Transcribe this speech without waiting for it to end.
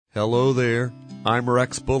Hello there, I'm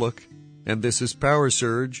Rex Bullock, and this is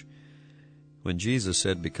PowerSurge. When Jesus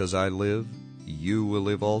said, "Because I live, you will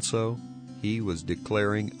live also," he was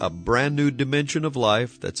declaring a brand new dimension of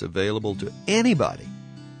life that's available to anybody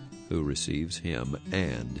who receives him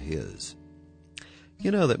and his.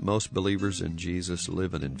 You know that most believers in Jesus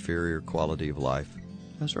live an inferior quality of life?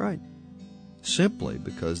 That's right. Simply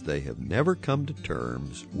because they have never come to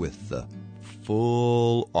terms with the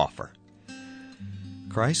full offer.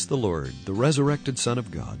 Christ the Lord, the resurrected Son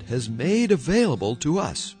of God, has made available to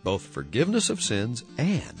us both forgiveness of sins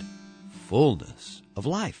and fullness of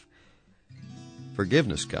life.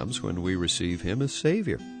 Forgiveness comes when we receive him as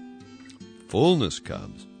Savior. Fullness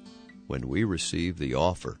comes when we receive the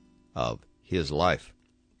offer of his life.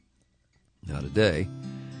 Now today,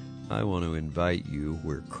 I want to invite you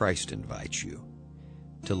where Christ invites you,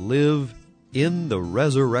 to live in the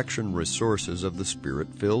resurrection resources of the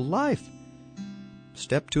Spirit-filled life.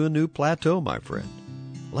 Step to a new plateau, my friend.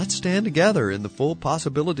 Let's stand together in the full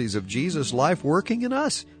possibilities of Jesus' life working in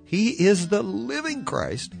us. He is the living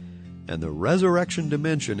Christ, and the resurrection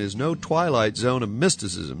dimension is no twilight zone of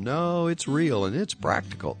mysticism. No, it's real and it's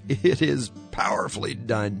practical. It is powerfully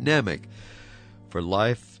dynamic for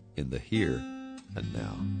life in the here and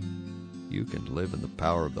now. You can live in the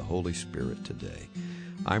power of the Holy Spirit today.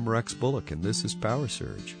 I'm Rex Bullock, and this is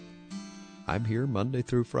PowerSurge. I'm here Monday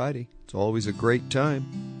through Friday. It's always a great time.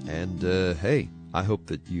 And, hey, I hope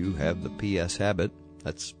that you have the PS habit.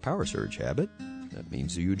 That's PowerSurge habit. That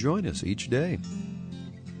means you join us each day.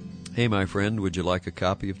 Hey, my friend, would you like a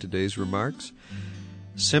copy of today's remarks?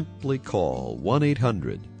 Simply call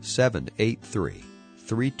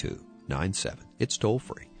 1-800-783-3297. It's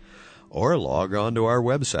toll-free. Or log on to our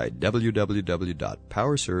website,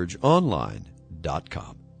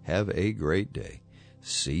 www.powersurgeonline.com. Have a great day.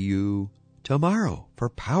 See you tomorrow for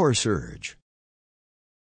PowerSurge.